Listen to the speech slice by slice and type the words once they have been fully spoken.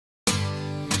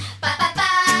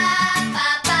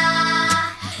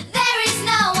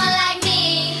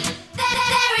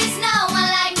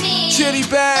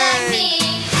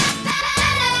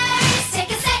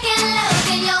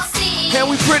man,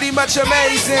 we pretty much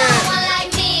amazing.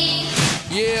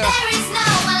 Yeah.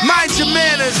 Mind your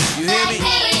manners, you hear me?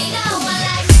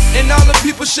 And all the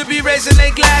people should be raising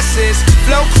their glasses.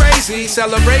 Flow crazy,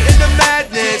 celebrating the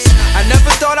madness. I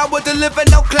never thought I would deliver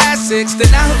no classics.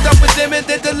 Then I hooked up with them and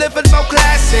they delivered more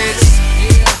classics.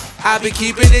 I be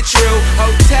keeping it true.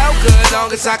 Hotel good,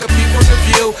 long as I can peep from the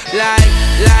view. Like,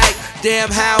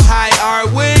 damn, how high are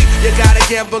we? You gotta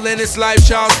gamble in this life,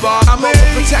 Charles Bar. I'm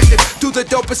overprotected, do the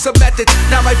dopest of method.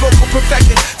 Now my vocal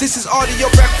perfected, this is audio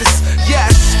breakfast.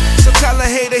 Yes, so tell a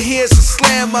hater here's a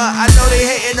slammer. I know they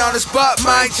hating on us, but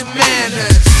mind your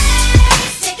manners.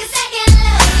 Take a second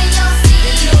look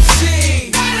and you'll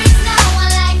see. There is no one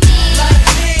like me.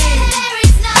 There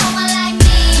is no one like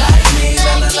me. Like me.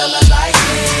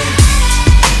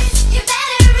 You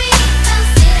better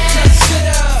reconsider.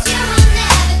 You will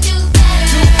never do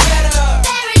better.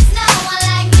 There is no one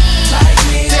like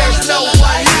me. There's no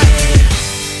one here.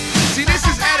 See, this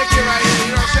is etiquette right here,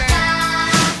 you know what I'm saying?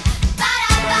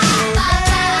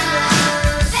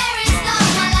 There is no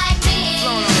one like me.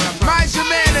 Mind your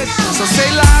manners. So say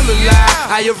la la la,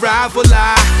 I arrive will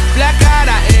I. Black-eyed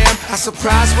I am, I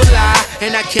surprise will I.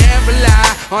 And I can't rely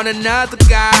on another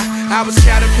guy. I was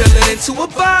caterpillar into a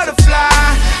butterfly.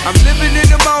 I'm living in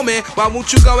the moment, why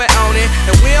won't you go and own it?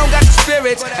 And we don't got the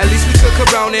spirits, at least we could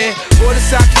corona it. Or the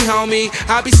sake, homie,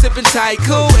 I'll be sipping tight,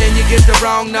 cool. And you get the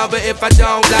wrong number if I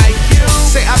don't like you.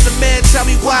 Say I'm the man, tell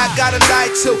me why I gotta lie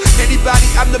to anybody,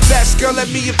 I'm the best, girl, let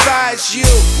me advise you.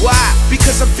 Why?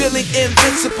 Because I'm feeling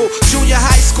invincible. Junior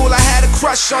high school, I had a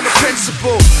crush on the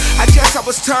principal. I guess I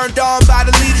was turned on by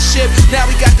the leadership. Now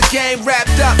we got the game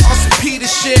wrapped up on some Peter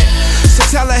shit. So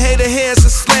tell a hater here's a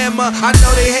slammer. I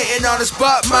know they hating on us,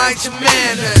 but mind your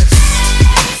manners.